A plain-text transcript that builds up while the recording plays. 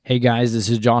Hey guys, this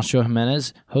is Joshua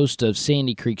Jimenez, host of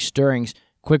Sandy Creek Stirrings.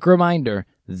 Quick reminder,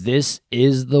 this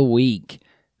is the week.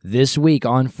 This week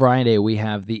on Friday, we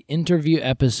have the interview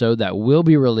episode that will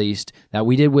be released that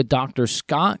we did with Dr.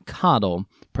 Scott Cottle,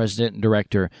 President and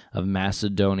Director of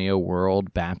Macedonia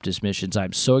World Baptist Missions.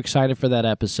 I'm so excited for that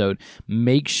episode.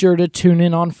 Make sure to tune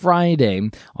in on Friday.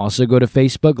 Also go to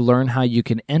Facebook, learn how you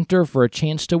can enter for a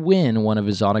chance to win one of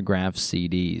his autographed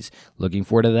CDs. Looking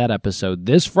forward to that episode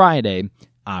this Friday,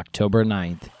 October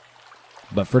 9th.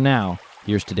 But for now,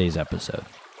 here's today's episode.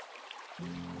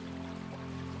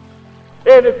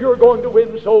 And if you're going to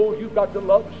win souls, you've got to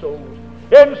love souls.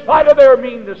 In spite of their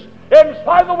meanness, in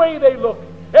spite of the way they look,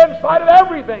 in spite of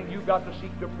everything, you've got to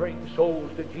seek to bring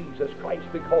souls to Jesus Christ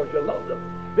because you love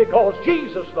them, because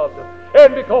Jesus loved them,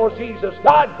 and because Jesus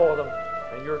died for them,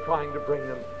 and you're trying to bring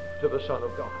them to the Son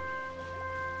of God.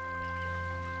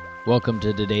 Welcome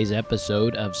to today's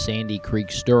episode of Sandy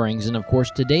Creek Stirrings, and of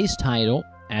course today's title,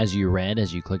 as you read,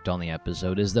 as you clicked on the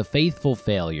episode, is The Faithful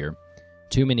Failure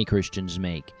Too Many Christians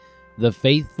Make. The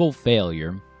faithful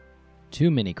failure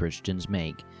too many Christians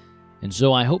make. And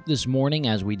so I hope this morning,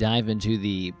 as we dive into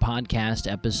the podcast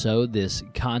episode, this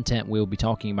content we'll be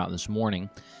talking about this morning,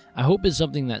 I hope it's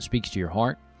something that speaks to your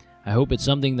heart. I hope it's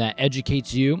something that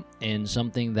educates you and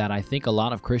something that I think a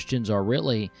lot of Christians are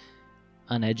really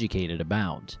uneducated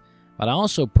about. But I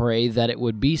also pray that it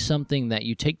would be something that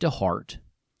you take to heart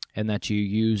and that you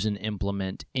use and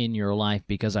implement in your life,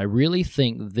 because I really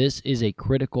think this is a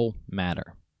critical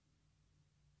matter.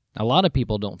 A lot of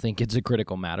people don't think it's a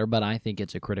critical matter, but I think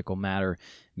it's a critical matter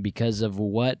because of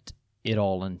what it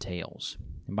all entails.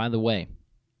 And by the way,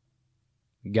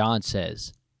 God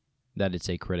says that it's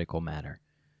a critical matter.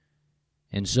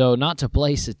 And so, not to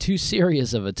place too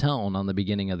serious of a tone on the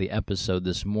beginning of the episode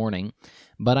this morning,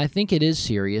 but I think it is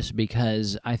serious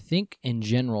because I think in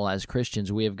general as Christians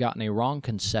we have gotten a wrong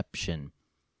conception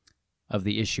of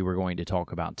the issue we're going to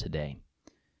talk about today.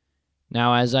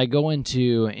 Now, as I go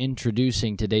into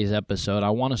introducing today's episode, I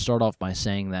want to start off by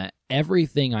saying that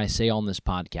everything I say on this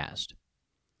podcast,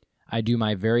 I do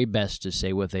my very best to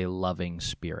say with a loving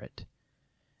spirit.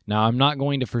 Now, I'm not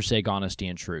going to forsake honesty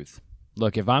and truth.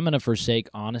 Look, if I'm going to forsake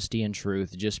honesty and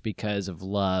truth just because of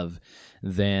love,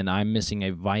 then I'm missing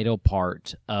a vital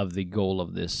part of the goal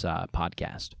of this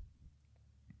podcast.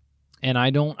 And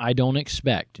I don't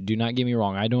expect, do not get me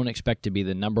wrong, I don't expect to be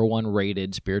the number one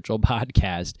rated spiritual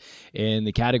podcast in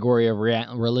the category of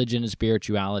religion and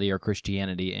spirituality or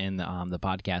Christianity in the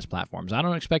podcast platforms. I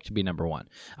don't expect to be number one.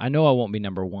 I know I won't be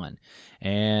number one.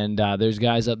 And there's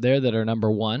guys up there that are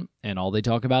number one, and all they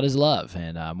talk about is love,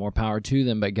 and more power to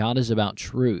them, but God is about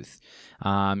truth.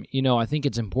 I think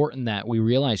it's important that we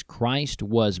realize Christ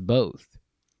was both.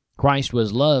 Christ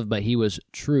was love, but he was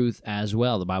truth as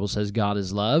well. The Bible says God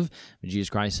is love. Jesus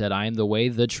Christ said, I am the way,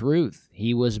 the truth.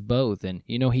 He was both. And,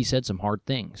 he said some hard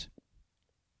things.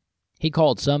 He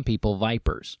called some people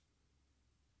vipers.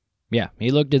 Yeah,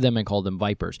 he looked at them and called them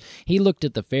vipers. He looked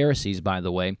at the Pharisees, by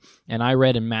the way, and I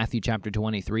read in Matthew chapter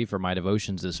 23 for my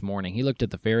devotions this morning. He looked at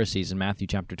the Pharisees in Matthew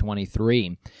chapter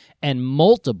 23 and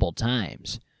multiple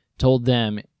times told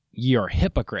them, you're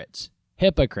hypocrites.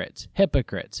 Hypocrites,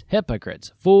 hypocrites,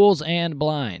 hypocrites, fools and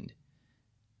blind.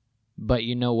 But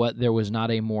you know what? There was not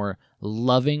a more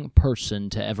loving person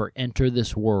to ever enter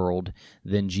this world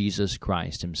than Jesus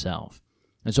Christ himself.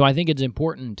 And so I think it's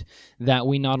important that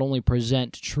we not only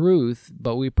present truth,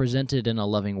 but we present it in a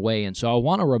loving way. And so I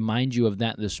want to remind you of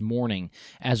that this morning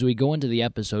as we go into the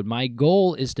episode. My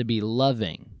goal is to be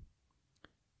loving,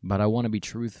 but I want to be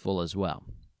truthful as well.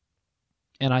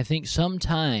 And I think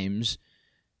sometimes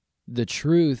the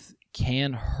truth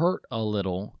can hurt a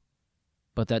little,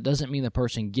 but that doesn't mean the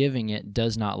person giving it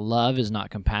does not love, is not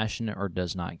compassionate, or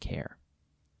does not care.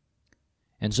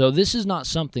 And so this is not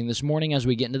something, this morning as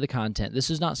we get into the content, this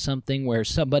is not something where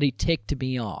somebody ticked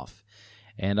me off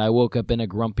and I woke up in a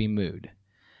grumpy mood.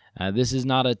 This is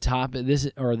not a topic, this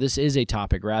is a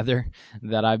topic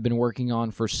that I've been working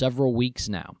on for several weeks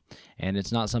now. And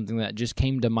it's not something that just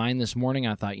came to mind this morning.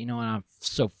 I thought, I'm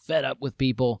so fed up with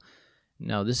people.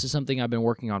 No, this is something I've been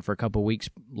working on for a couple weeks,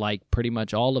 like pretty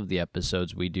much all of the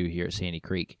episodes we do here at Sandy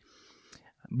Creek.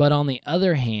 But on the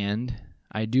other hand,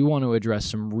 I do want to address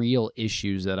some real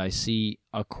issues that I see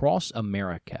across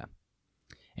America.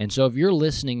 And so if you're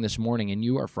listening this morning and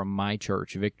you are from my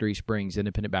church, Victory Springs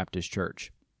Independent Baptist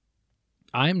Church,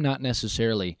 I'm not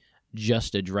necessarily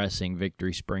just addressing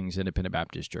Victory Springs Independent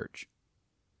Baptist Church.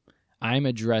 I'm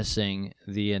addressing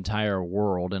the entire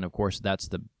world, and of course that's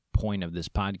the point of this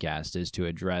podcast is to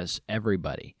address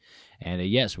everybody. And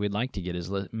yes, we'd like to get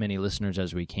as many listeners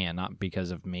as we can, not because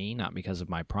of me, not because of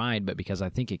my pride, but because I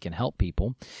think it can help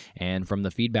people. And from the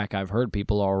feedback I've heard,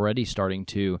 people are already starting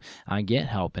to get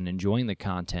help and enjoying the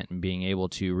content and being able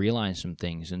to realize some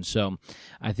things. And so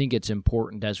I think it's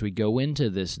important as we go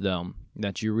into this, though,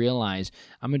 that you realize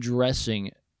I'm addressing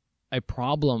a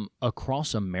problem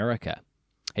across America.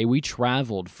 Hey, we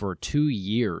traveled for 2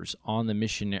 years on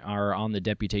the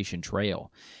Deputation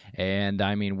Trail, and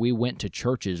I mean, we went to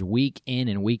churches week in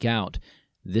and week out.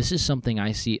 This is something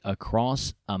I see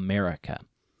across America.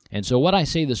 And so what I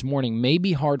say this morning may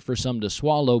be hard for some to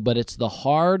swallow, but it's the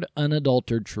hard,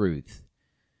 unadulterated truth.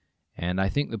 And I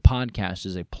think the podcast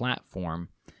is a platform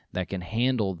that can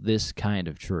handle this kind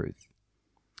of truth.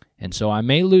 And so I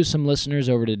may lose some listeners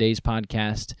over today's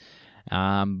podcast,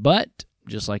 but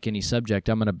just like any subject,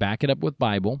 I'm going to back it up with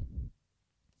Bible,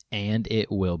 and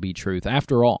it will be truth.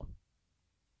 After all,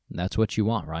 that's what you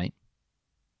want, right?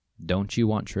 Don't you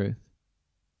want truth?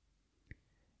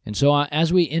 And so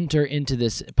as we enter into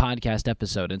this podcast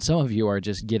episode, and some of you are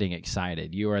just getting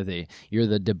excited. You're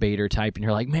the debater type, and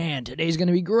you're like, man, today's going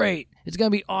to be great. It's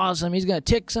going to be awesome. He's going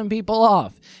to tick some people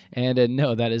off. And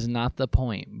no, that is not the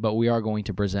point. But we are going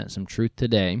to present some truth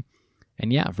today.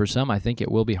 And yeah, for some, I think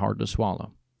it will be hard to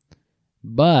swallow.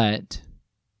 But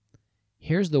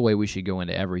here's the way we should go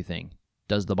into everything.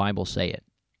 Does the Bible say it?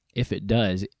 If it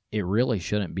does, it really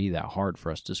shouldn't be that hard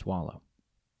for us to swallow,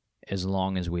 as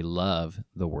long as we love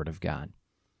the Word of God.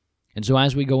 And so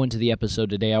as we go into the episode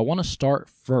today, I want to start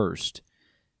first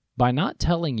by not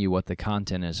telling you what the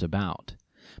content is about,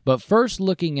 but first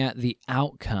looking at the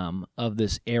outcome of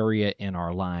this area in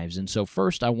our lives. And so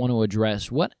first I want to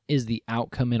address what is the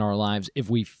outcome in our lives if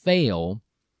we fail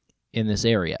in this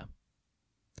area.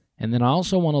 And then I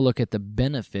also want to look at the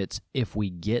benefits if we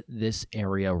get this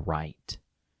area right.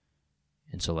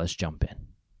 And so let's jump in.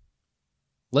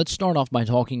 Let's start off by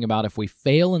talking about if we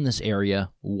fail in this area,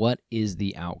 what is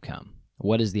the outcome?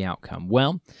 What is the outcome?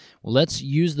 Well, let's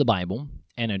use the Bible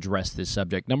and address this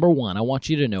subject. Number one, I want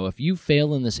you to know if you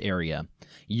fail in this area,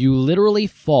 you literally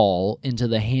fall into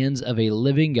the hands of a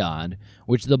living God,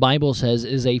 which the Bible says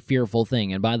is a fearful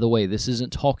thing. And by the way, this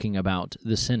isn't talking about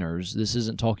the sinners. This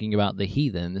isn't talking about the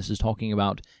heathen. This is talking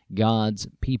about God's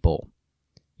people.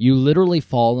 You literally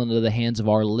fall into the hands of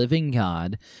our living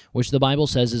God, which the Bible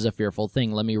says is a fearful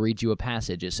thing. Let me read you a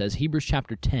passage. It says Hebrews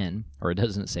chapter 10, or it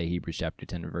doesn't say Hebrews chapter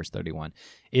 10 verse 31.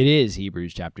 It is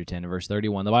Hebrews chapter 10 verse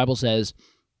 31. The Bible says,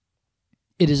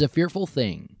 "It is a fearful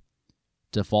thing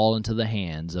to fall into the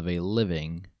hands of a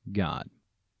living God."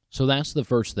 So that's the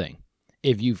first thing.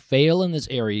 If you fail in this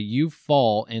area, you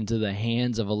fall into the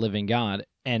hands of a living God.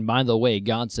 And by the way,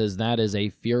 God says that is a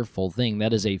fearful thing.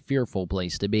 That is a fearful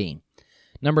place to be.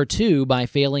 Number two, by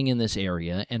failing in this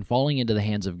area and falling into the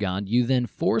hands of God, you then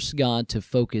force God to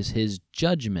focus His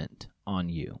judgment on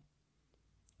you.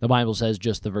 The Bible says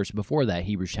just the verse before that,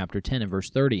 Hebrews chapter 10 and verse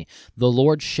 30, "The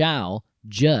Lord shall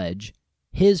judge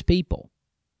His people."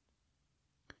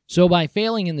 So by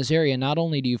failing in this area, not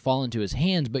only do you fall into His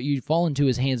hands, but you fall into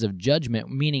His hands of judgment,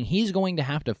 meaning He's going to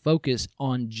have to focus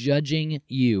on judging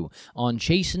you, on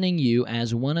chastening you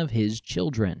as one of His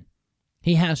children.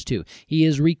 He has to. He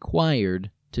is required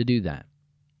to do that.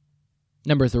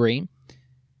 Number three,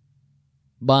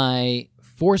 by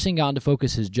forcing God to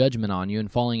focus His judgment on you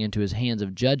and falling into His hands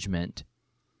of judgment,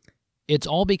 it's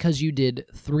all because you did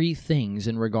three things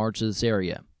in regards to this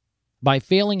area. By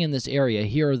failing in this area,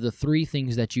 here are the three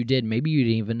things that you did. Maybe you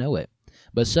didn't even know it,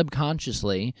 but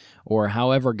subconsciously, or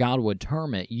however God would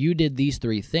term it, you did these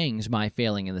three things by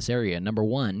failing in this area. Number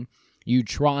one, you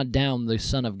trod down the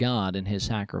Son of God in His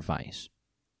sacrifice.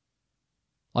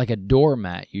 Like a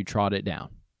doormat, you trod it down.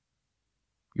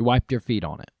 You wiped your feet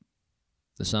on it.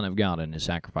 The Son of God in His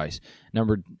sacrifice.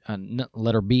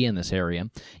 Letter B in this area,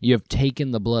 you have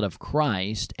taken the blood of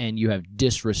Christ and you have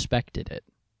disrespected it.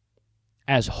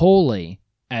 As holy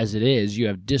as it is, you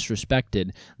have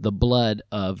disrespected the blood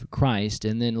of Christ.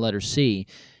 And then letter C,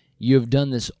 you have done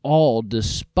this all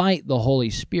despite the Holy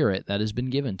Spirit that has been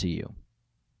given to you.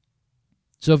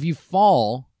 So if you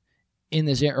fall in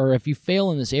this area, or if you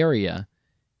fail in this area,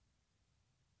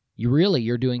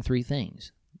 you're doing three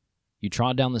things. You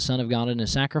trod down the Son of God in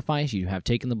His sacrifice, you have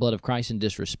taken the blood of Christ and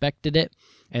disrespected it,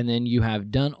 and then you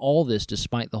have done all this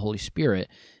despite the Holy Spirit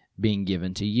being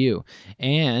given to you,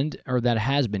 or that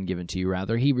has been given to you,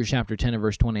 rather. Hebrews chapter 10 and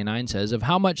verse 29 says, "Of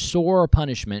how much sore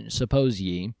punishment, suppose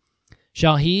ye,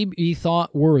 shall he be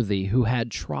thought worthy who had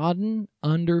trodden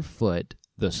under foot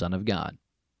the Son of God,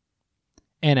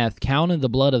 and hath counted the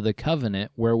blood of the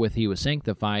covenant wherewith he was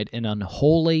sanctified an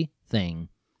unholy thing,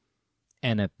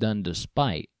 and hath done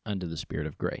despite unto the Spirit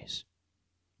of grace.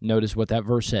 Notice what that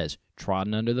verse says.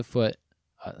 Trodden under the foot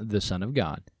the Son of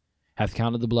God, hath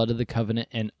counted the blood of the covenant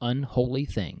an unholy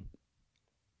thing,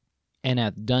 and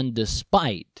hath done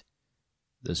despite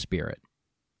the Spirit.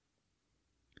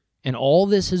 And all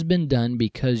this has been done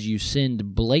because you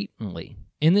sinned blatantly.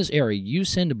 In this area, you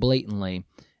sinned blatantly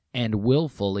and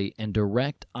willfully in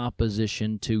direct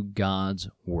opposition to God's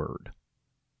word.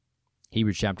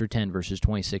 Hebrews chapter 10, verses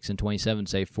 26 and 27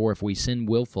 say, For if we sin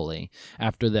willfully,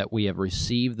 after that we have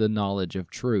received the knowledge of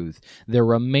truth, there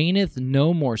remaineth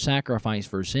no more sacrifice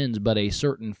for sins, but a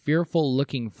certain fearful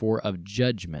looking for of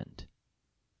judgment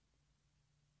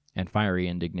and fiery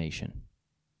indignation.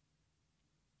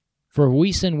 For if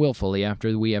we sin willfully,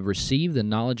 after we have received the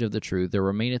knowledge of the truth, there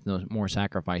remaineth no more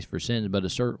sacrifice for sins, but a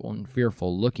certain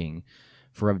fearful looking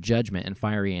for of judgment and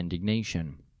fiery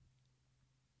indignation.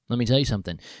 Let me tell you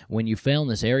something. When you fail in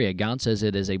this area, God says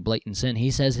it is a blatant sin.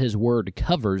 He says His word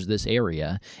covers this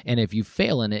area, and if you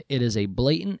fail in it, it is a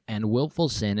blatant and willful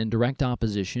sin in direct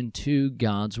opposition to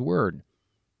God's word.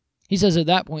 He says at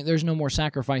that point, there's no more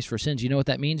sacrifice for sins. You know what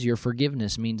that means? Your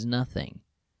forgiveness means nothing.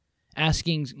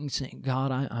 Asking, saying,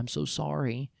 God, I'm so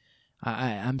sorry.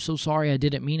 I'm so sorry I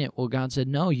didn't mean it. Well, God said,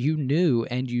 no, you knew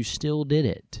and you still did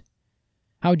it.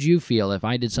 How would you feel if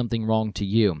I did something wrong to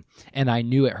you and I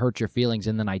knew it hurt your feelings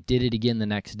and then I did it again the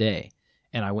next day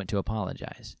and I went to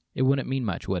apologize? It wouldn't mean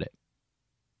much, would it?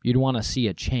 You'd want to see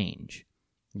a change.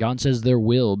 God says there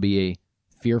will be a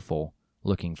fearful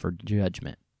looking for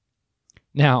judgment.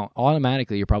 Now,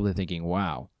 automatically you're probably thinking,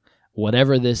 wow,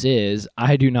 whatever this is,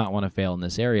 I do not want to fail in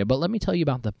this area. But let me tell you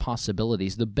about the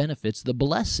possibilities, the benefits, the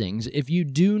blessings if you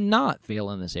do not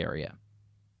fail in this area.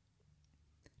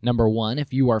 Number one,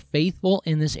 if you are faithful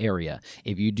in this area,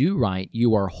 if you do right,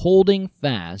 you are holding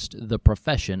fast the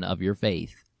profession of your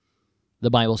faith. The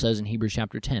Bible says in Hebrews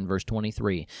chapter 10, verse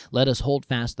 23, Let us hold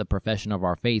fast the profession of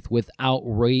our faith without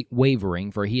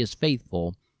wavering, for He is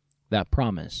faithful that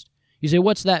promised. You say,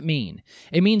 what's that mean?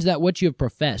 It means that what you have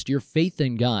professed, your faith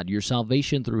in God, your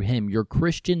salvation through Him, your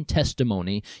Christian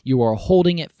testimony, you are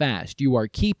holding it fast. You are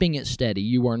keeping it steady.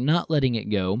 You are not letting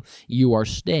it go. You are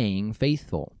staying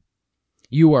faithful.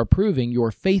 You are proving your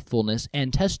faithfulness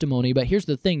and testimony, but here's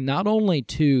the thing, not only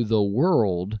to the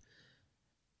world,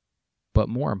 but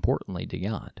more importantly to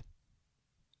God.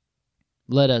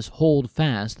 Let us hold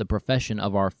fast the profession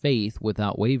of our faith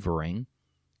without wavering.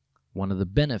 One of the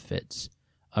benefits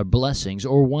of blessings,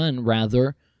 or one,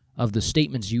 rather, of the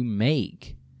statements you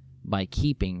make by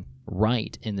keeping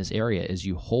right in this area is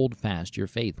you hold fast your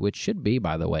faith, which should be,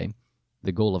 by the way,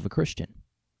 the goal of a Christian.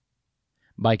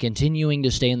 By continuing to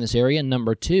stay in this area,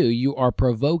 number two, you are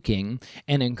provoking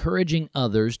and encouraging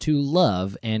others to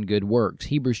love and good works.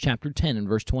 Hebrews chapter 10 and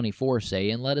verse 24 say,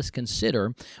 And let us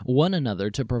consider one another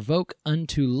to provoke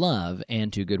unto love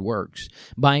and to good works.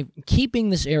 By keeping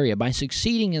this area, by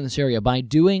succeeding in this area, by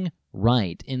doing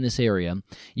right in this area,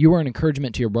 you are an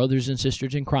encouragement to your brothers and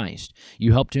sisters in Christ.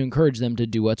 You help to encourage them to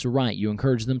do what's right. You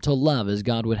encourage them to love as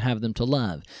God would have them to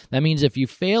love. That means if you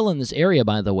fail in this area,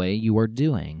 by the way, you are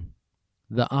doing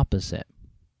the opposite.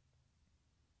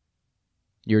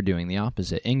 You're doing the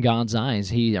opposite. In God's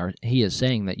eyes, He is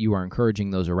saying that you are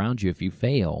encouraging those around you if you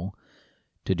fail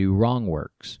to do wrong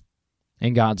works.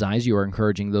 In God's eyes, you are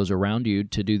encouraging those around you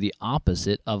to do the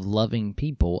opposite of loving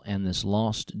people and this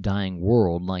lost, dying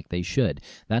world like they should.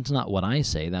 That's not what I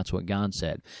say, that's what God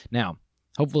said. Now,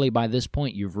 hopefully by this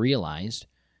point you've realized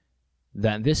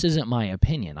that this isn't my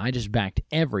opinion. I just backed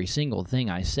every single thing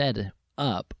I said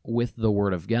up with the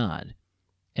Word of God.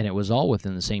 And it was all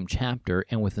within the same chapter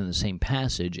and within the same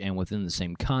passage and within the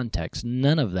same context.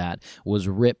 None of that was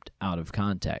ripped out of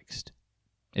context.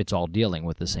 It's all dealing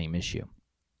with the same issue.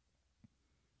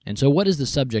 And so what is the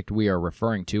subject we are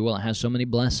referring to? Well, it has so many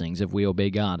blessings if we obey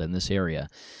God in this area.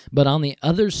 But on the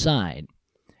other side,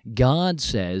 God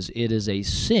says it is a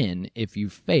sin if you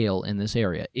fail in this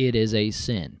area. It is a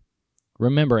sin.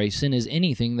 Remember, a sin is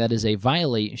anything that is a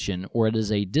violation or it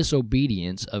is a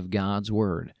disobedience of God's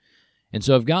word. And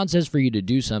so if God says for you to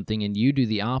do something and you do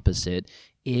the opposite,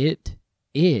 it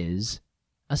is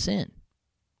a sin.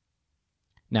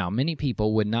 Now, many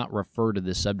people would not refer to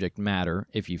this subject matter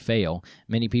if you fail.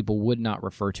 Many people would not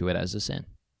refer to it as a sin.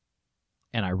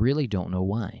 And I really don't know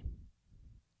why.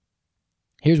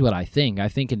 Here's what I think. I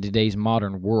think in today's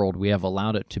modern world, we have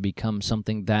allowed it to become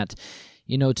something that,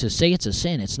 to say it's a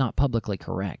sin, it's not publicly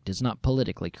correct. It's not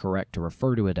politically correct to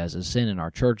refer to it as a sin in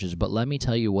our churches, but let me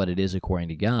tell you what it is according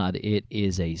to God. It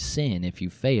is a sin if you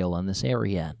fail in this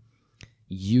area.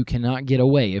 You cannot get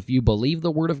away. If you believe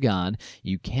the Word of God,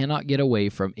 you cannot get away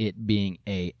from it being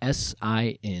a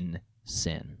sin,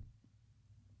 sin.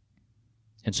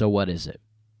 And so what is it?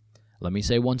 Let me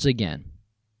say once again,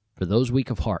 for those weak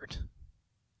of heart,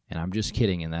 and I'm just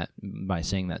kidding in that by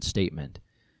saying that statement,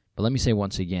 but let me say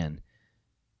once again,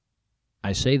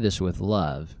 I say this with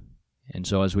love, and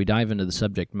so as we dive into the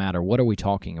subject matter, what are we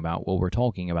talking about? Well, we're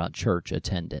talking about church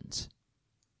attendance.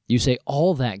 You say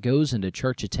all that goes into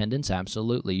church attendance?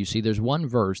 Absolutely. You see, there's one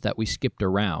verse that we skipped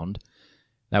around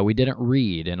that we didn't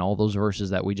read in all those verses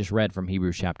that we just read from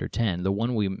Hebrews chapter 10. The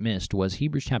one we missed was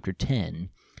Hebrews chapter 10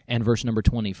 and verse number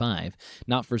 25,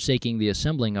 not forsaking the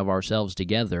assembling of ourselves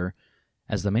together,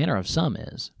 as the manner of some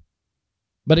is,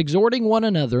 but exhorting one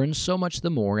another, and so much the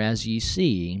more as ye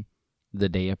see the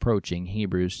day approaching,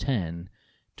 Hebrews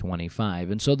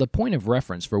 10:25. And so the point of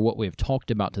reference for what we've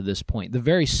talked about to this point, the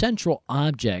very central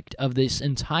object of this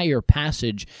entire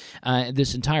passage,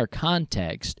 this entire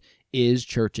context, is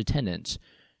church attendance.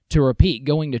 To repeat,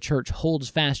 going to church holds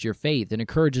fast your faith and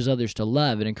encourages others to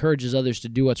love and encourages others to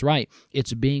do what's right.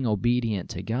 It's being obedient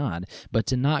to God. But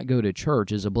to not go to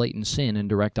church is a blatant sin in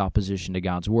direct opposition to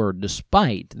God's word,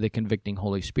 despite the convicting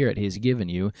Holy Spirit He has given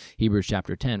you, Hebrews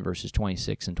chapter 10, verses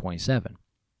 26 and 27.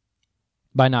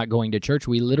 By not going to church,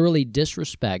 we literally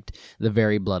disrespect the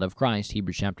very blood of Christ,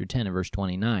 Hebrews chapter 10 and verse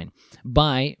 29.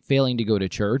 By failing to go to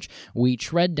church, we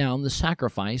tread down the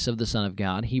sacrifice of the Son of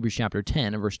God, Hebrews chapter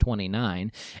 10 and verse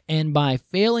 29. And by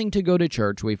failing to go to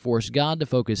church, we force God to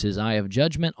focus His eye of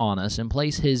judgment on us and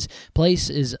places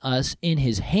us in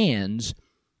His hands,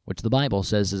 which the Bible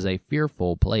says is a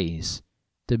fearful place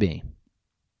to be.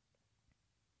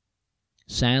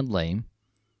 Sadly,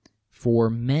 for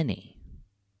many,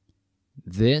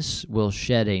 this will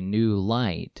shed a new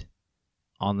light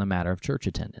on the matter of church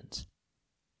attendance.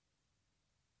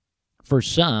 For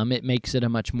some, it makes it a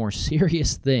much more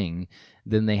serious thing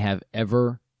than they have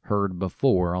ever heard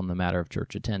before on the matter of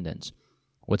church attendance.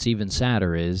 What's even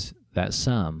sadder is that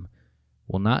some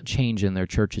will not change in their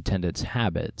church attendance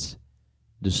habits,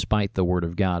 despite the Word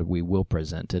of God we will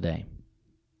present today.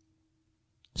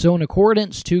 So in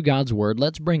accordance to God's Word,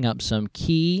 let's bring up some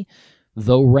key,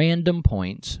 though random,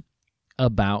 points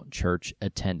about church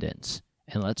attendance.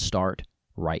 And let's start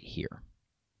right here.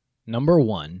 Number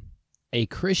 1, a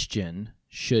Christian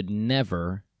should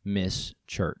never miss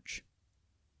church.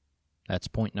 That's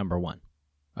point number 1.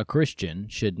 A Christian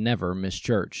should never miss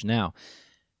church. Now,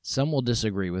 some will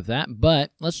disagree with that,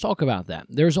 but let's talk about that.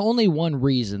 There's only one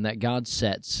reason that God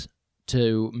sets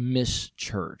to miss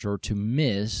church or to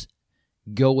miss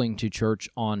going to church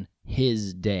on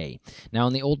His day. Now,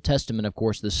 in the Old Testament, of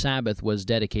course, the Sabbath was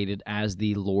dedicated as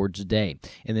the Lord's Day.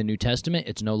 In the New Testament,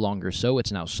 it's no longer so.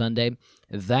 It's now Sunday.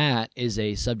 That is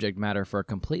a subject matter for a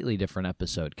completely different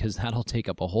episode, because that'll take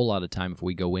up a whole lot of time if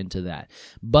we go into that.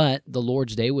 But the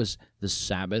Lord's Day was the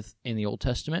Sabbath in the Old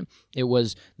Testament. It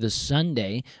was the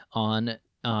Sunday in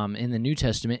the New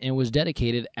Testament, and it was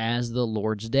dedicated as the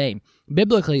Lord's Day.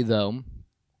 Biblically, though,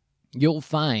 you'll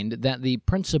find that the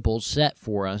principles set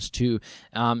for us to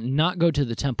not go to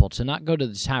the temple, to not go to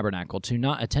the tabernacle, to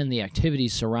not attend the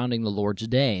activities surrounding the Lord's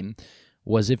Day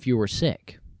was if you were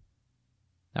sick.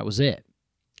 That was it.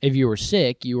 If you were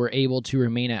sick, you were able to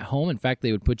remain at home. In fact,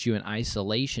 they would put you in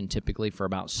isolation typically for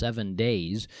about 7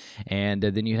 days, and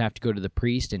then you'd have to go to the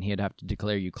priest, and he'd have to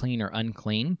declare you clean or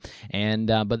unclean.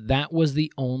 But that was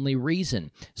the only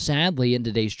reason. Sadly, in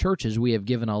today's churches, we have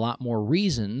given a lot more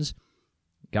reasons.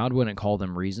 God wouldn't call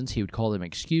them reasons. He would call them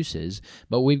excuses.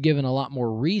 But we've given a lot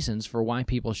more reasons for why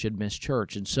people should miss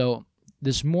church. And so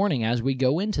this morning, as we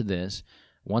go into this,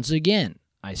 once again,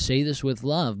 I say this with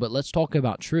love, but let's talk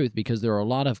about truth, because there are a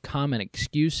lot of common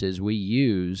excuses we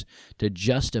use to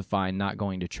justify not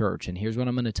going to church. And here's what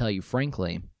I'm going to tell you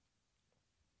frankly.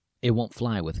 It won't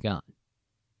fly with God.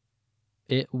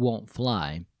 It won't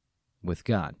fly with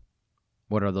God.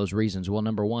 What are those reasons? Well,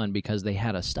 number 1, because they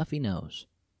had a stuffy nose.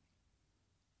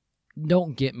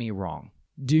 Don't get me wrong.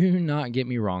 Do not get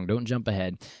me wrong. Don't jump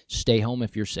ahead. Stay home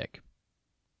if you're sick.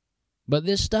 But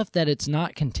this stuff that it's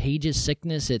not contagious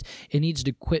sickness, it needs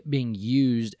to quit being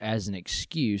used as an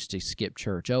excuse to skip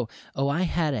church. Oh, I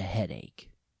had a headache.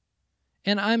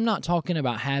 And I'm not talking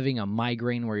about having a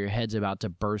migraine where your head's about to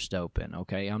burst open,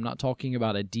 okay? I'm not talking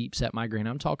about a deep-set migraine.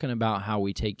 I'm talking about how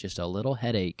we take just a little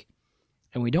headache,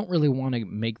 and we don't really want to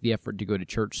make the effort to go to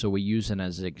church, so we use it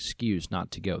as an excuse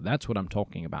not to go. That's what I'm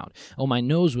talking about. Oh, my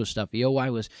nose was stuffy. Oh, I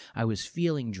was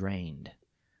feeling drained.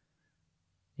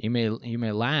 You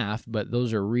may laugh, but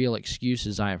those are real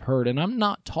excuses I have heard. And I'm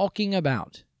not talking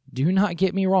about, do not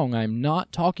get me wrong, I'm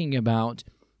not talking about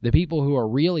the people who are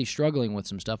really struggling with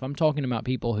some stuff. I'm talking about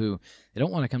people who they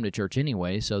don't want to come to church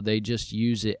anyway, so they just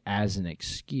use it as an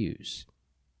excuse.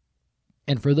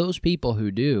 And for those people who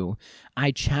do,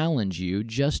 I challenge you,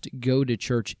 just go to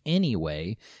church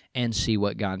anyway and see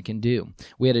what God can do.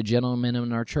 We had a gentleman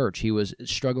in our church. He was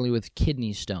struggling with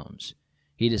kidney stones.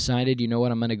 He decided, you know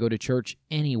what, I'm going to go to church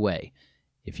anyway.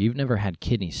 If you've never had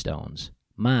kidney stones,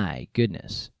 my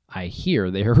goodness, I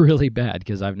hear they're really bad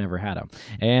because I've never had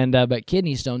them. But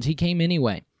kidney stones, he came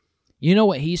anyway. You know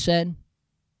what he said?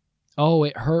 Oh,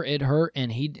 it hurt,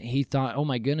 and he thought, oh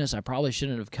my goodness, I probably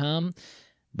shouldn't have come.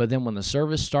 But then when the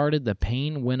service started, the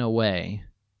pain went away,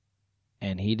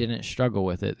 and he didn't struggle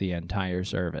with it the entire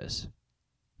service.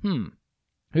 Who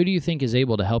do you think is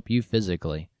able to help you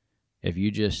physically if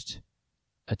you just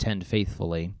attend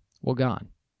faithfully? Well, God.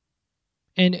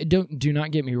 And do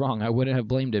not get me wrong, I wouldn't have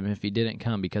blamed him if he didn't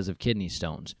come because of kidney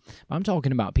stones. But I'm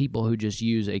talking about people who just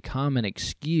use a common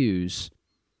excuse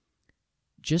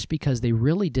just because they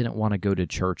really didn't want to go to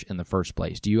church in the first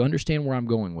place. Do you understand where I'm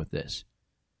going with this?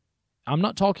 I'm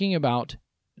not talking about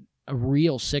a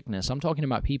real sickness. I'm talking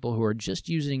about people who are just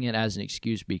using it as an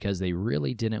excuse because they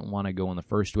really didn't want to go in the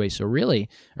first place.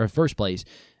 First place,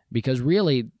 because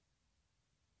really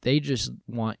they just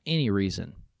want any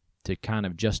reason to kind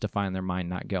of justify in their mind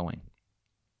not going.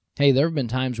 Hey, there have been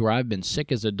times where I've been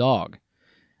sick as a dog,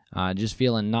 just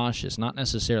feeling nauseous, not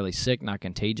necessarily sick, not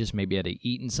contagious. Maybe I had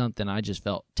eaten something. I just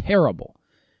felt terrible,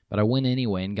 but I went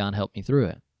anyway, and God helped me through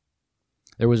it.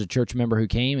 There was a church member who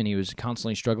came, and he was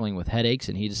constantly struggling with headaches,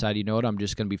 and he decided, you know what, I'm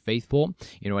just going to be faithful.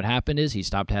 You know what happened is he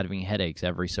stopped having headaches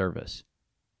every service.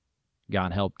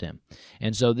 God helped him.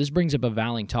 And so this brings up a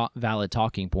valid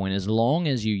talking point. As long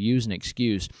as you use an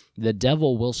excuse, the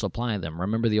devil will supply them.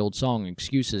 Remember the old song,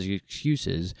 excuses,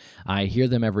 excuses. I hear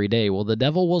them every day. Well, the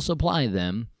devil will supply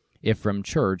them if from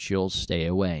church you'll stay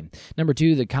away. Number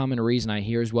 2, the common reason I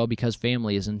hear is, well, because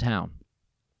family is in town.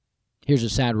 Here's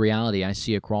a sad reality I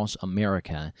see across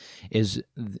America is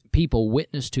people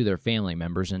witness to their family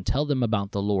members and tell them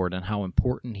about the Lord and how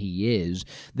important He is.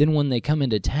 Then when they come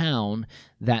into town,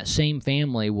 that same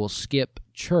family will skip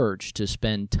church to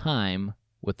spend time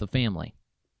with the family.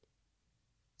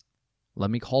 Let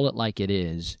me call it like it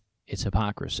is. It's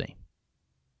hypocrisy.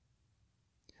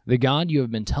 The God you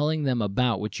have been telling them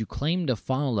about, which you claim to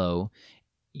follow,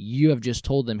 you have just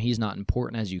told them He's not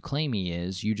important as you claim He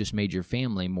is. You just made your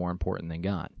family more important than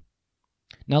God.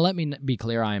 Now, let me be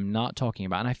clear. I am not talking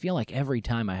about, and I feel like every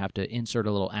time I have to insert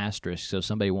a little asterisk so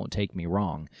somebody won't take me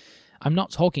wrong. I'm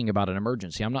not talking about an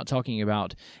emergency. I'm not talking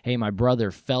about, hey, my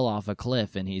brother fell off a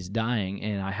cliff and he's dying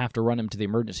and I have to run him to the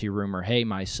emergency room, or hey,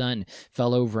 my son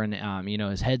fell over and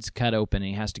his head's cut open and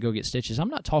he has to go get stitches. I'm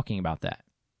not talking about that.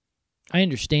 I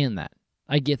understand that.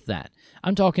 I get that.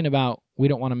 I'm talking about we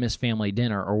don't want to miss family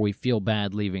dinner, or we feel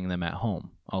bad leaving them at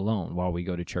home alone while we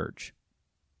go to church.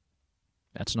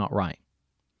 That's not right.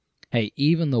 Hey,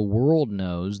 even the world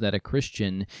knows that a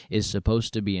Christian is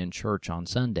supposed to be in church on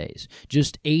Sundays.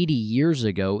 Just 80 years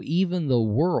ago, even the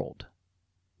world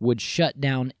would shut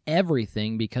down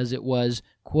everything because it was,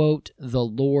 quote, the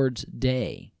Lord's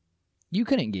day. You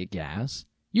couldn't get gas.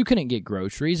 You couldn't get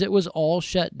groceries. It was all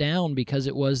shut down because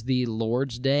it was the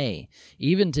Lord's day.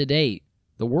 Even today,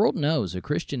 the world knows a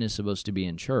Christian is supposed to be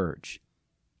in church.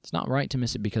 It's not right to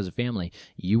miss it because of family.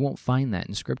 You won't find that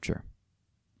in Scripture.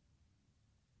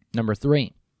 Number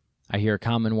 3, I hear a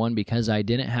common one, because I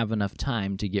didn't have enough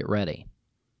time to get ready.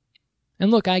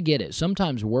 And look, I get it.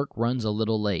 Sometimes work runs a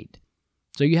little late.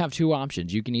 So you have 2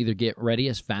 options. You can either get ready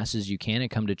as fast as you can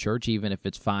and come to church even if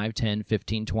it's 5, 10,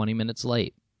 15, 20 minutes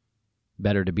late.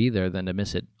 Better to be there than to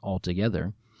miss it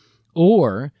altogether.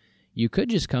 Or you could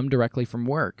just come directly from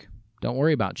work. Don't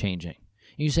worry about changing.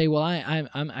 You say, well,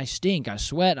 I stink, I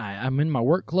sweat, I'm in my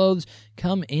work clothes.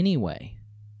 Come anyway.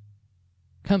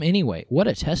 Come anyway. What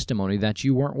a testimony that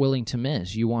you weren't willing to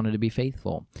miss. You wanted to be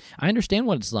faithful. I understand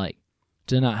what it's like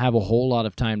to not have a whole lot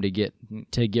of time to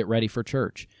get ready for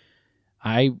church.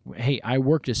 I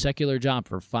worked a secular job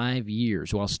for 5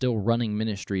 years while still running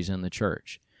ministries in the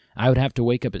church. I would have to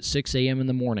wake up at 6 a.m. in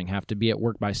the morning, have to be at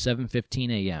work by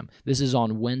 7:15 a.m. This is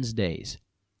on Wednesdays.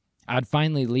 I'd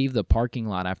finally leave the parking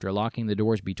lot after locking the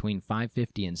doors between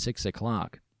 5:50 and 6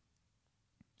 o'clock.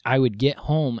 I would get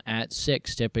home at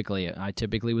 6 typically. I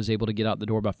typically was able to get out the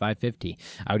door by 5:50.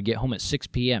 I would get home at 6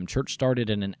 p.m. Church started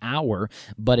in an hour,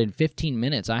 but in 15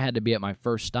 minutes, I had to be at my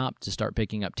first stop to start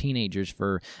picking up teenagers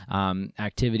for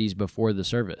activities before the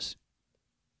service.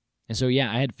 And so,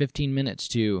 I had 15 minutes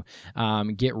to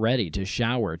get ready, to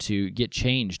shower, to get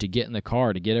changed, to get in the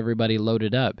car, to get everybody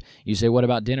loaded up. You say, what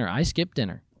about dinner? I skipped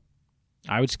dinner.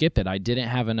 I would skip it. I didn't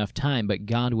have enough time, but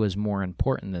God was more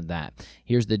important than that.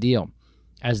 Here's the deal.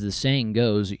 As the saying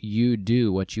goes, you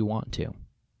do what you want to.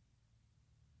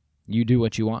 You do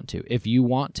what you want to. If you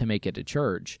want to make it to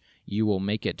church, you will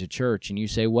make it to church, and you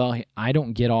say, well, I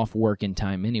don't get off work in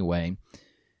time anyway.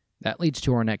 That leads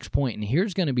to our next point, and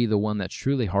here's going to be the one that's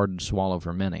truly hard to swallow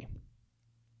for many,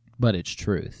 but it's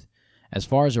truth. As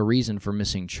far as a reason for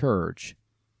missing church,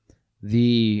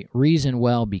 the reason,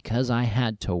 well, because I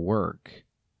had to work,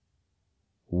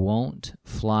 won't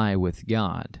fly with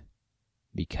God,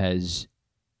 because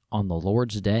on the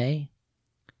Lord's day,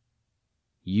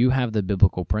 you have the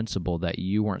biblical principle that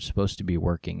you weren't supposed to be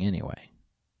working anyway.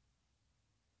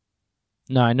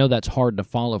 Now, I know that's hard to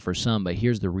follow for some, but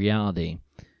here's the reality.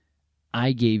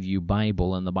 I gave you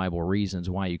Bible and the Bible reasons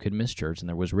why you could miss church, and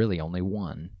there was really only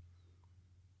one.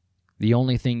 The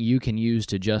only thing you can use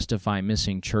to justify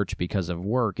missing church because of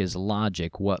work is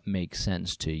logic, what makes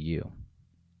sense to you.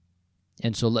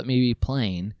 And so let me be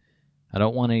plain. I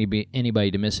don't want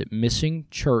anybody to miss it. Missing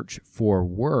church for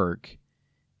work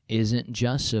isn't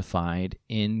justified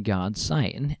in God's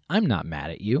sight. And I'm not mad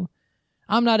at you.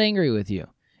 I'm not angry with you.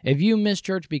 If you miss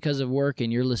church because of work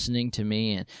and you're listening to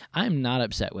me, and I'm not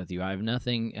upset with you. I have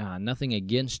nothing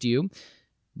against you,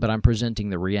 but I'm presenting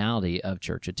the reality of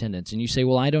church attendance. And you say,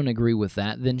 well, I don't agree with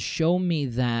that. Then show me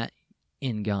that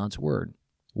in God's Word,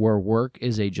 where work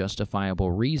is a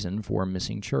justifiable reason for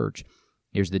missing church.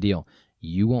 Here's the deal.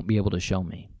 You won't be able to show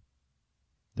me.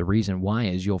 The reason why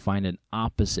is you'll find an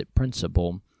opposite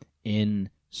principle in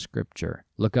Scripture.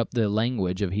 Look up the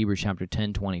language of Hebrews chapter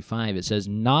 10:25. It says,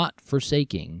 not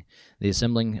forsaking the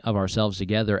assembling of ourselves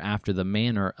together after the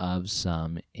manner of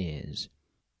some is.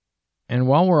 And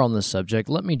while we're on the subject,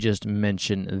 let me just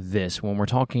mention this when we're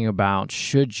talking about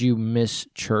should you miss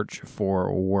church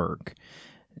for work.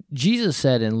 Jesus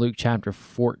said in Luke chapter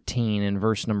 14 and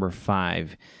verse number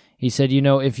 5, he said,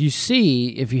 if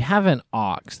you have an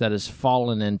ox that has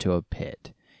fallen into a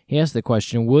pit, he asked the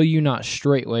question, will you not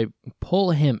straightway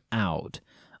pull him out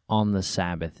on the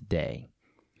Sabbath day?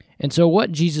 And so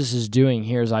what Jesus is doing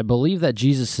here is I believe that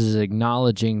Jesus is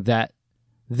acknowledging that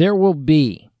there will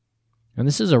be, and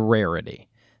this is a rarity,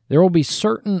 there will be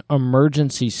certain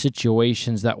emergency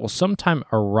situations that will sometime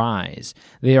arise.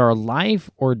 They are life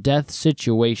or death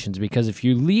situations, because if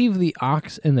you leave the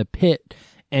ox in the pit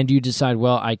and you decide,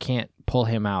 well, I can't pull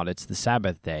him out, it's the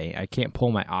Sabbath day, I can't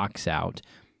pull my ox out,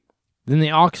 then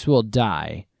the ox will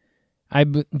die.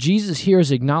 Jesus here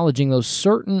is acknowledging those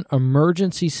certain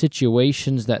emergency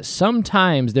situations that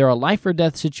sometimes they're a life or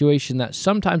death situation that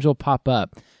sometimes will pop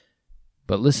up.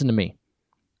 But listen to me.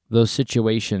 Those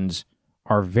situations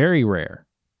are very rare,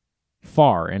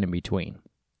 far and in between.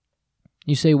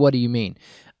 You say, what do you mean?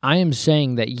 I am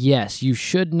saying that yes, you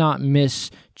should not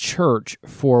miss church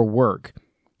for work.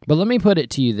 But let me put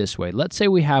it to you this way. Let's say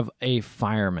we have a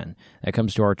fireman that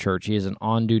comes to our church. He is an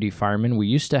on-duty fireman. We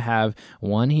used to have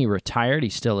one. He retired. He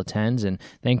still attends, and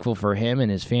thankful for him and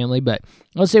his family. But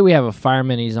let's say we have a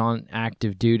fireman. He's on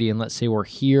active duty, and let's say we're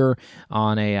here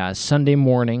on a Sunday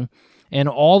morning, and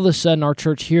all of a sudden our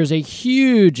church hears a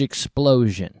huge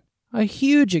explosion. A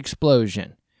huge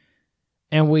explosion.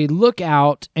 And we look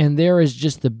out, and there is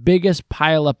just the biggest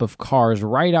pileup of cars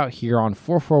right out here on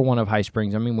 441 of High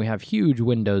Springs. I mean, we have huge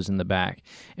windows in the back.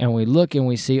 And we look and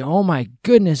we see, oh my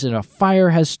goodness, and a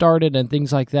fire has started and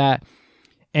things like that.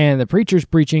 And the preacher's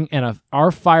preaching, and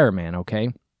our fireman,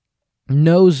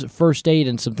 knows first aid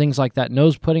and some things like that,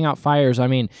 knows putting out fires. I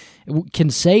mean, can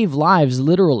save lives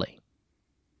literally.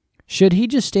 Should he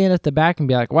just stand at the back and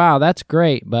be like, wow, that's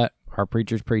great, but our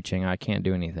preacher's preaching, I can't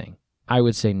do anything? I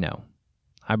would say no.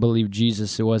 I believe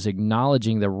Jesus was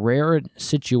acknowledging the rare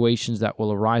situations that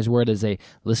will arise where it is a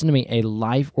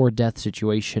life or death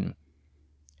situation.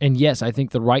 And yes, I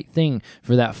think the right thing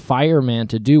for that fireman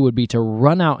to do would be to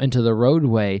run out into the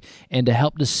roadway and to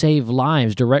help to save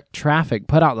lives, direct traffic,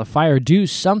 put out the fire, do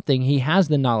something. He has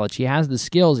the knowledge, he has the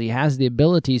skills, he has the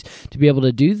abilities to be able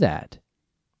to do that.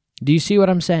 Do you see what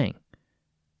I'm saying?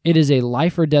 It is a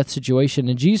life or death situation,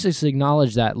 and Jesus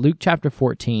acknowledged that, Luke chapter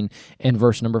 14 and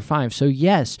verse number 5. So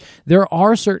yes, there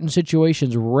are certain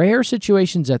situations, rare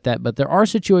situations at that, but there are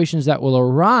situations that will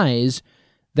arise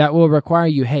that will require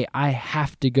you, hey, I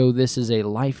have to go. This is a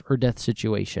life or death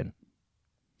situation.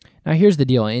 Now here's the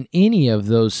deal. In any of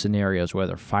those scenarios,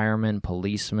 whether fireman,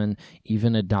 policeman,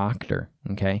 even a doctor,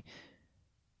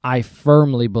 I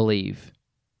firmly believe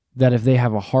that if they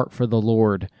have a heart for the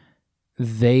Lord,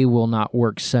 they will not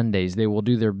work Sundays. They will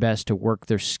do their best to work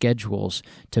their schedules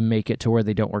to make it to where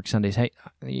they don't work Sundays. Hey,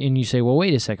 and you say, well,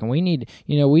 wait a second. We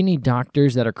need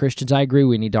doctors that are Christians. I agree.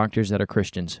 We need doctors that are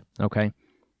Christians. Okay.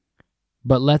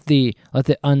 But let the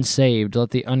unsaved, let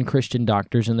the unchristian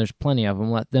doctors, and there's plenty of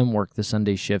them, let them work the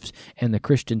Sunday shifts, and the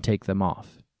Christian take them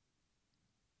off.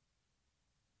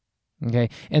 Okay,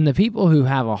 and the people who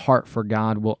have a heart for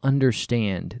God will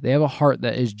understand. They have a heart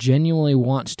that is genuinely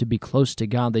wants to be close to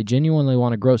God. They genuinely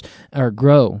want to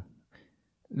grow.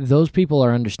 Those people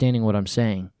are understanding what I'm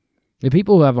saying. The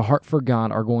people who have a heart for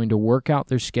God are going to work out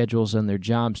their schedules and their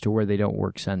jobs to where they don't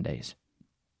work Sundays,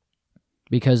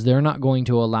 because they're not going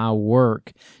to allow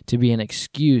work to be an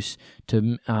excuse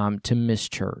to miss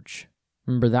church.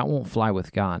 Remember, that won't fly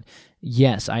with God.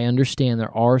 Yes, I understand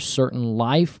there are certain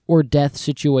life or death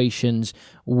situations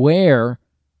where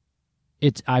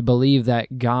I believe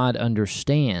that God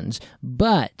understands,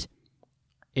 but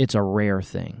it's a rare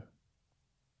thing.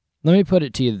 Let me put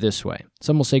it to you this way.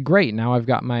 Some will say, great, now I've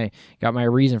got my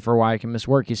reason for why I can miss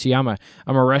work. You see, I'm a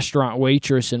restaurant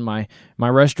waitress, and my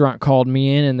restaurant called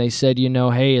me in, and they said,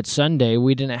 hey, it's Sunday.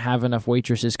 We didn't have enough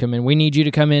waitresses come in. We need you to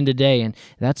come in today. And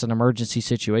that's an emergency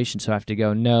situation, so I have to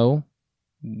go, no,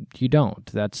 you don't.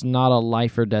 That's not a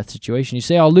life or death situation. You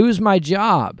say, I'll lose my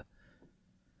job.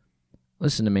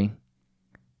 Listen to me.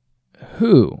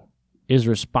 Who is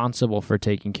responsible for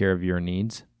taking care of your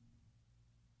needs?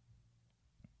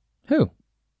 Who?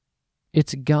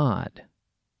 It's God.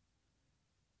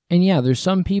 And yeah, there's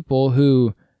some people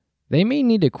who they may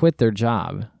need to quit their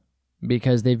job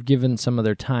because they've given some of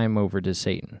their time over to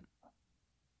Satan.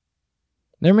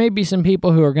 There may be some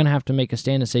people who are going to have to make a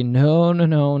stand and say, no,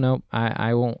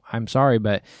 I won't. I'm sorry,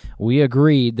 but we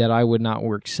agreed that I would not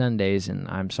work Sundays, and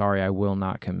I'm sorry, I will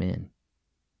not come in.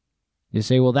 You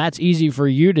say, well, that's easy for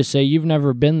you to say. You've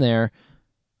never been there.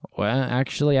 Well,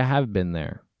 actually, I have been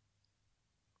there.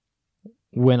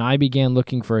 When I began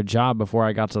looking for a job before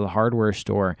I got to the hardware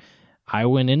store, I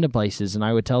went into places and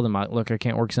I would tell them, look, I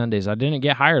can't work Sundays. I didn't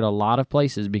get hired a lot of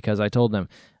places because I told them,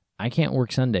 I can't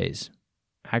work Sundays.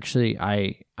 Actually,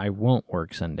 I won't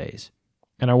work Sundays.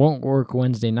 And I won't work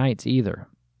Wednesday nights either.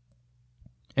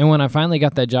 And when I finally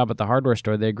got that job at the hardware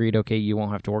store, they agreed, okay, you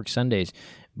won't have to work Sundays.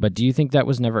 But do you think that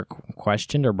was never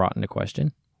questioned or brought into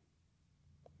question?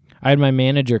 I had my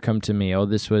manager come to me.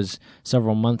 This was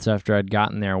several months after I'd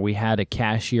gotten there. We had a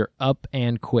cashier up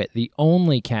and quit. The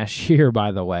only cashier,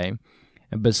 by the way.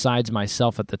 And besides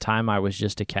myself at the time, I was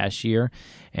just a cashier.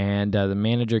 And the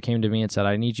manager came to me and said,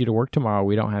 I need you to work tomorrow.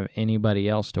 We don't have anybody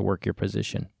else to work your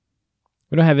position.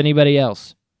 We don't have anybody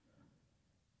else.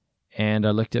 And I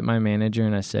looked at my manager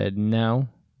and I said, no,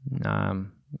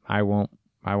 I won't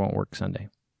work Sunday.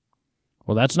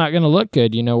 Well, that's not going to look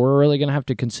good. We're really going to have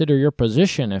to consider your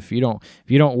position if you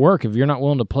don't work, if you're not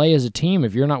willing to play as a team,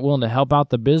 if you're not willing to help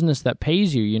out the business that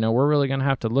pays you, we're really going to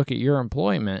have to look at your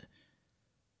employment.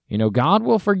 God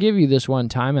will forgive you this one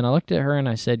time. And I looked at her and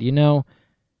I said,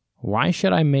 why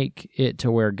should I make it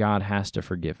to where God has to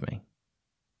forgive me?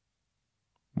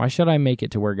 Why should I make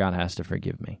it to where God has to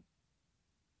forgive me?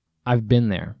 I've been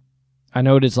there. I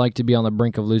know what it's like to be on the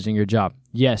brink of losing your job.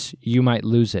 Yes, you might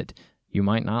lose it. You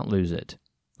might not lose it.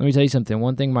 Let me tell you something.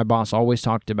 One thing my boss always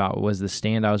talked about was the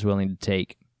stand I was willing to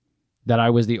take. That I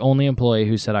was the only employee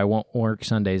who said I won't work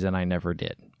Sundays, and I never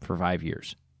did for 5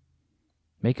 years.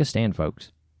 Make a stand,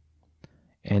 folks.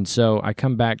 And so I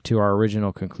come back to our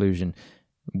original conclusion.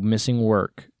 Missing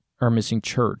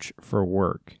church for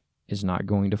work is not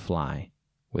going to fly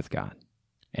with God.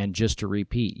 And just to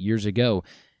repeat, years ago,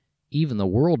 even the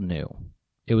world knew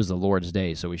it was the Lord's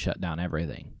day, so we shut down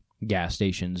everything. Gas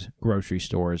stations, grocery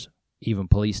stores, even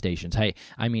police stations. Hey,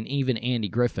 even Andy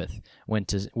Griffith went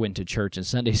to church and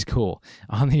Sunday school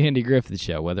on the Andy Griffith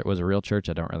Show. Whether it was a real church,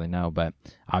 I don't really know, but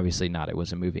obviously not. It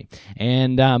was a movie.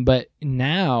 And but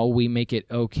now we make it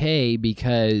okay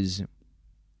because,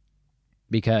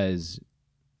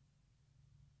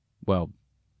 well,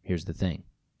 here's the thing.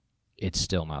 It's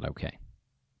still not okay.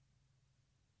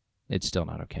 It's still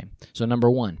not okay. So number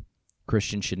one,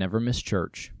 Christians should never miss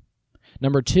church.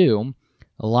 Number two,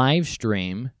 live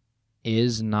stream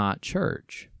is not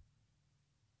church.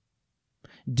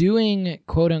 Doing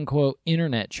quote-unquote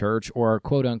internet church or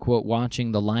quote-unquote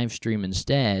watching the live stream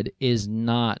instead is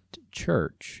not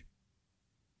church.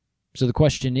 So the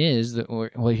question is,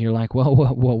 you're like,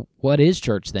 well, what is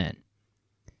church then?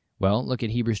 Well, look at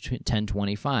Hebrews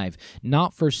 10:25.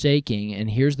 Not forsaking,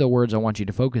 and here's the words I want you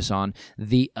to focus on,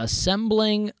 the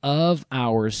assembling of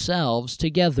ourselves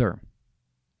together,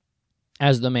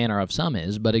 as the manner of some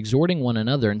is, but exhorting one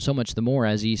another, and so much the more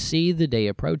as ye see the day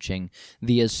approaching,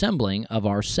 the assembling of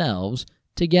ourselves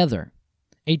together.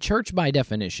 A church by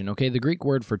definition, okay, the Greek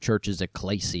word for church is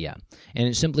ekklesia, and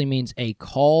it simply means a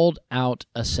called out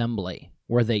assembly,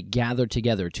 where they gather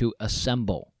together to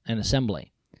assemble, an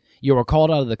assembly. You are called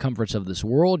out of the comforts of this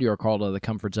world, you are called out of the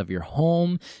comforts of your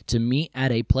home, to meet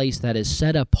at a place that is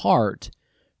set apart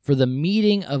for the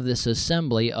meeting of this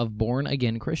assembly of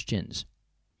born-again Christians.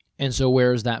 And so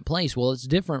where is that place? Well, it's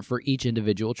different for each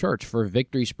individual church. For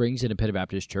Victory Springs Independent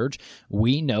Baptist Church,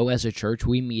 we know as a church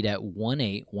we meet at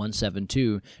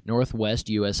 18172 Northwest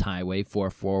U.S. Highway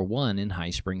 441 in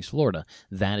High Springs, Florida.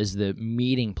 That is the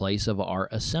meeting place of our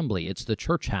assembly. It's the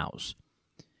church house.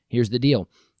 Here's the deal.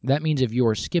 That means if you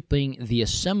are skipping the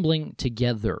assembling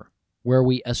together, where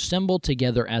we assemble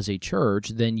together as a church,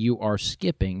 then you are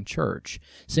skipping church.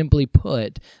 Simply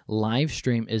put, live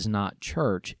stream is not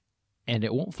church. And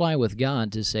it won't fly with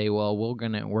God to say, well, we're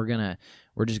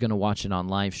just gonna watch it on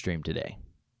live stream today.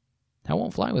 That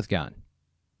won't fly with God.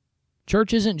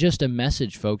 Church isn't just a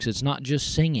message, folks. It's not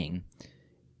just singing.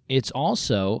 It's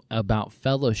also about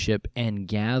fellowship and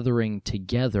gathering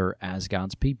together as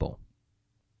God's people.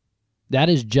 That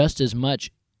is just as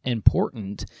much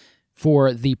important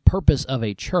for the purpose of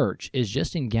a church, is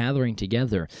just in gathering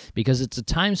together, because it's a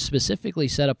time specifically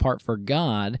set apart for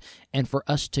God and for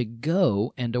us to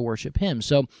go and to worship Him.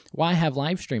 So why have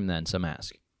live stream then, some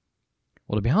ask?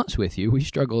 Well, to be honest with you, we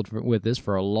struggled with this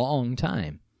for a long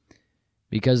time,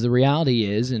 because the reality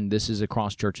is, and this is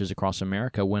across churches across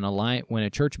America, when a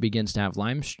church begins to have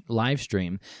live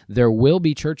stream, there will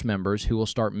be church members who will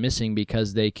start missing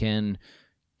because they can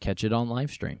catch it on live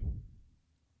stream.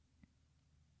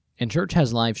 And church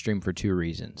has live stream for two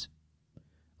reasons.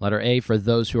 Letter A, for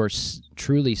those who are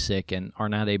truly sick and are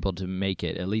not able to make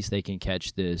it, at least they can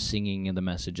catch the singing and the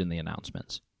message and the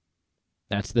announcements.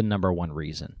 That's the number one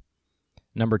reason.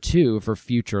 Number two, for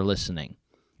future listening.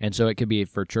 And so it could be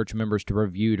for church members to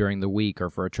review during the week,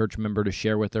 or for a church member to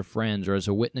share with their friends, or as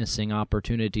a witnessing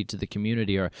opportunity to the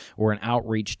community, or an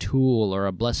outreach tool, or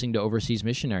a blessing to overseas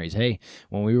missionaries. Hey,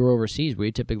 when we were overseas,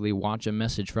 we typically watch a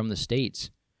message from the States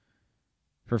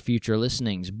for future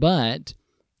listenings. But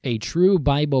a true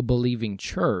Bible-believing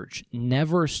church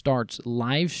never starts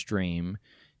live stream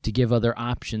to give other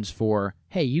options for,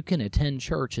 hey, you can attend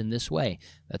church in this way.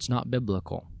 That's not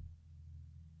biblical.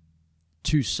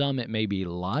 To some, it may be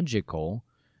logical,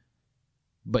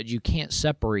 but you can't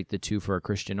separate the two for a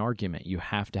Christian argument. You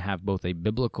have to have both a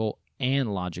biblical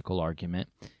and logical argument.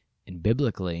 And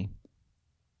biblically,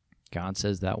 God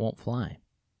says that won't fly.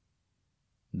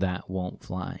 That won't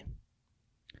fly.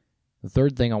 The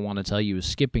third thing I want to tell you is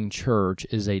skipping church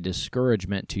is a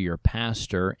discouragement to your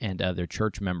pastor and other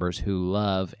church members who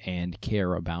love and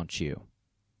care about you.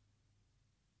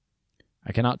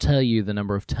 I cannot tell you the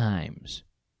number of times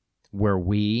where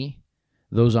we,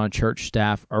 those on church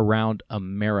staff around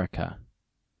America,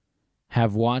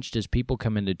 have watched as people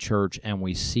come into church and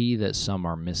we see that some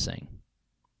are missing.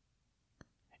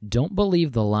 Don't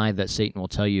believe the lie that Satan will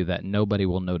tell you that nobody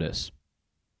will notice.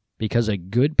 Because a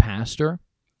good pastor,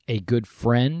 a good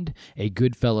friend, a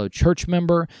good fellow church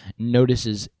member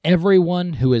notices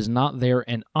everyone who is not there.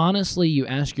 And honestly, you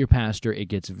ask your pastor, it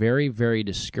gets very, very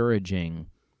discouraging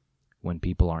when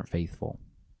people aren't faithful.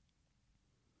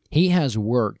 He has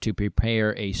worked to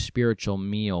prepare a spiritual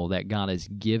meal that God has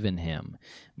given him.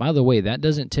 By the way, that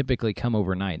doesn't typically come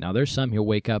overnight. Now, there's some you'll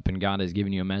wake up and God has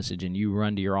given you a message and you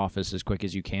run to your office as quick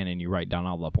as you can and you write down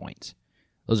all the points.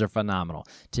 Those are phenomenal.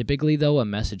 Typically, though, a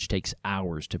message takes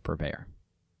hours to prepare.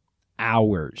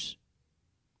 Hours.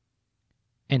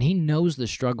 And he knows the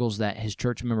struggles that his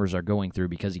church members are going through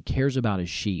because he cares about his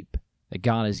sheep that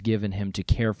God has given him to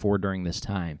care for during this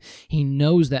time. He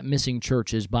knows that missing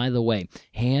church is, by the way,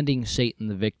 handing Satan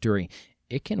the victory.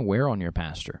 It can wear on your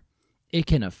pastor. It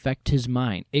can affect his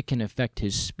mind. It can affect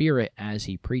his spirit as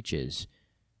he preaches.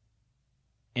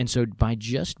 And so by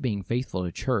just being faithful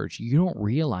to church, you don't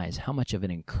realize how much of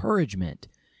an encouragement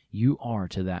you are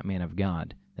to that man of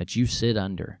God that you sit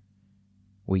under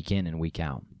week in and week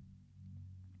out.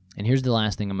 And here's the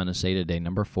last thing I'm going to say today,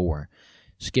 number 4.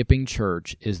 Skipping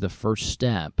church is the first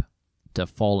step to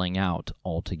falling out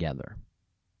altogether.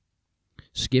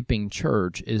 Skipping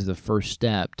church is the first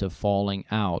step to falling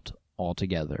out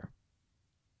altogether.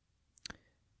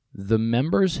 The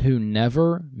members who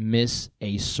never miss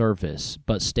a service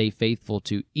but stay faithful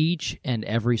to each and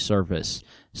every service,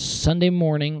 Sunday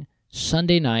morning,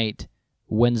 Sunday night,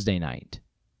 Wednesday night,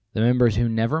 the members who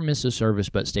never miss a service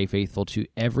but stay faithful to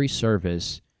every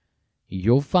service,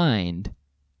 you'll find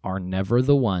are never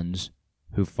the ones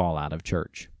who fall out of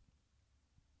church.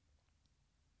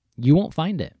 You won't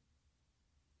find it.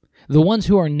 The ones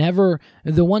who never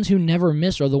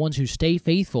miss are the ones who stay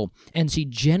faithful and see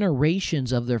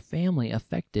generations of their family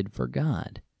affected for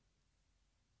God.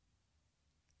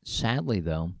 Sadly,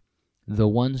 though, the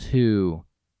ones who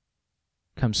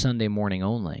come Sunday morning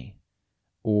only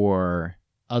or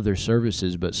other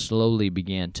services but slowly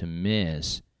began to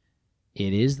miss,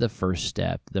 it is the first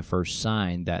step, the first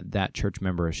sign that that church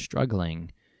member is struggling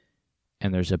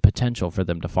and there's a potential for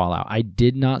them to fall out. I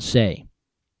did not say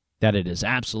that it is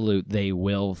absolute they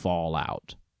will fall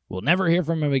out. We'll never hear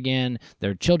from them again.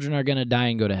 Their children are going to die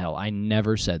and go to hell. I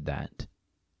never said that.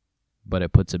 But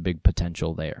it puts a big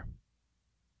potential there.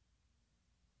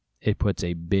 It puts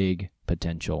a big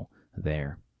potential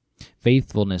there.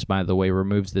 Faithfulness, by the way,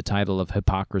 removes the title of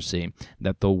hypocrisy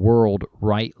that the world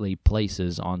rightly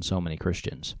places on so many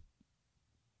Christians.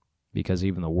 Because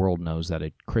even the world knows that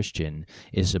a Christian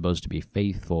is supposed to be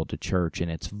faithful to church,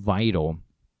 and it's vital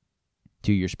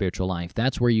to your spiritual life.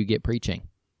 That's where you get preaching.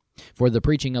 For the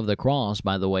preaching of the cross,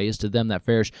 by the way, is to them that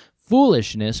perish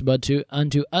foolishness, but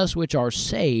unto us which are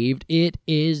saved, it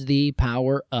is the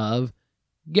power of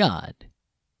God.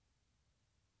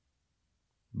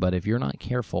 But if you're not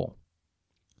careful,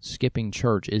 skipping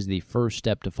church is the first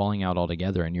step to falling out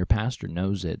altogether, and your pastor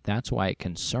knows it. That's why it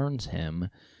concerns him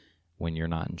when you're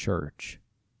not in church.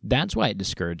 That's why it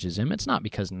discourages him. It's not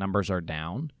because numbers are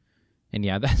down. And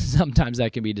yeah, sometimes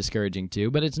that can be discouraging too,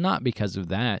 but it's not because of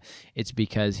that. It's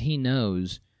because he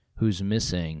knows who's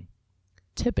missing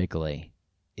typically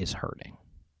is hurting.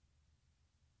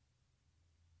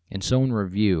 And so in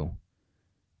review,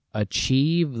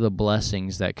 achieve the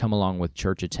blessings that come along with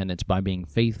church attendance by being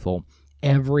faithful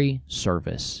every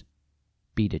service.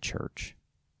 Be to church.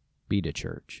 Be to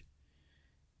church.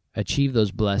 Achieve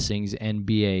those blessings and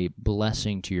be a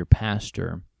blessing to your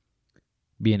pastor.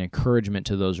 Be an encouragement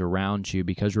to those around you,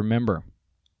 because remember,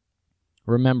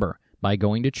 by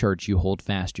going to church, you hold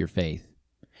fast your faith.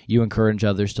 You encourage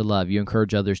others to love. You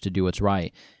encourage others to do what's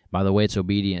right. By the way, it's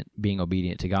being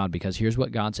obedient to God, because here's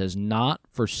what God says, not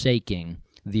forsaking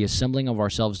the assembling of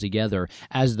ourselves together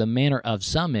as the manner of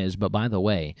some is, but by the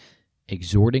way,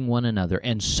 exhorting one another,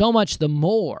 and so much the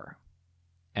more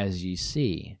as ye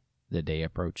see the day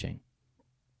approaching.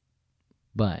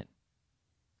 But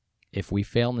if we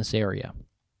fail in this area,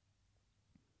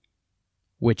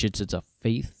 which it's a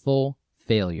faithful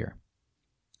failure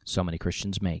so many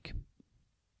Christians make,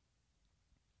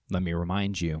 let me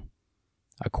remind you,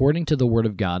 according to the Word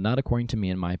of God, not according to me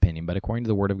in my opinion, but according to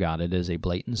the Word of God, it is a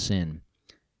blatant sin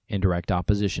in direct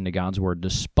opposition to God's Word,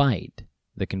 despite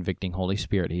the convicting Holy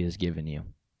Spirit He has given you.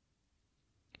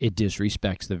 It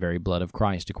disrespects the very blood of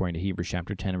Christ, according to Hebrews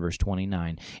chapter 10 and verse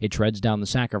 29. It treads down the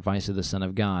sacrifice of the Son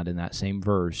of God in that same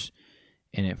verse,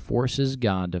 and it forces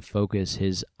God to focus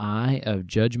His eye of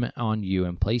judgment on you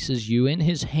and places you in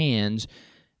His hands,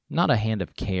 not a hand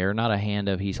of care, not a hand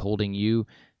of He's holding you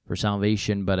for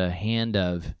salvation, but a hand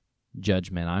of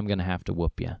judgment. I'm going to have to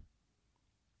whoop you,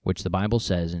 which the Bible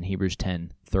says in Hebrews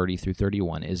 10, 30 through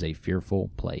 31 is a fearful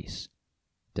place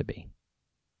to be.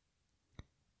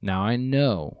 Now, I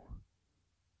know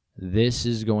this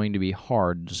is going to be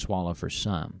hard to swallow for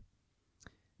some,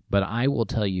 but I will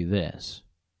tell you this.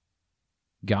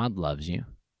 God loves you.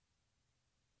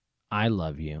 I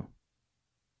love you,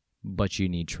 but you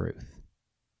need truth.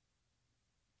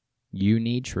 You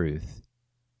need truth.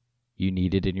 You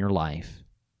need it in your life,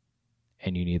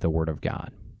 and you need the Word of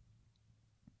God.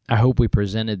 I hope we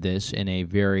presented this in a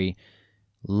very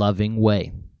loving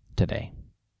way today.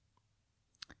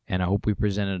 And I hope we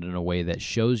presented it in a way that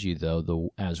shows you,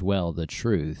 though, as well, the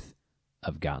truth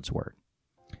of God's Word.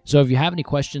 So if you have any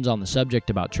questions on the subject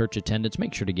about church attendance,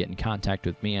 make sure to get in contact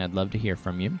with me. I'd love to hear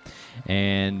from you.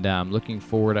 And I'm looking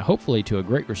forward, hopefully, to a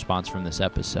great response from this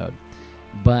episode.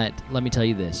 But let me tell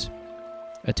you this.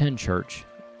 Attend church.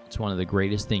 It's one of the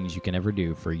greatest things you can ever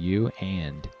do for you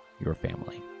and your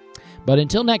family. But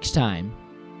until next time,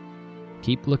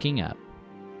 keep looking up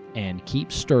and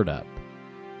keep stirred up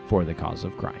for the cause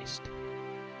of Christ.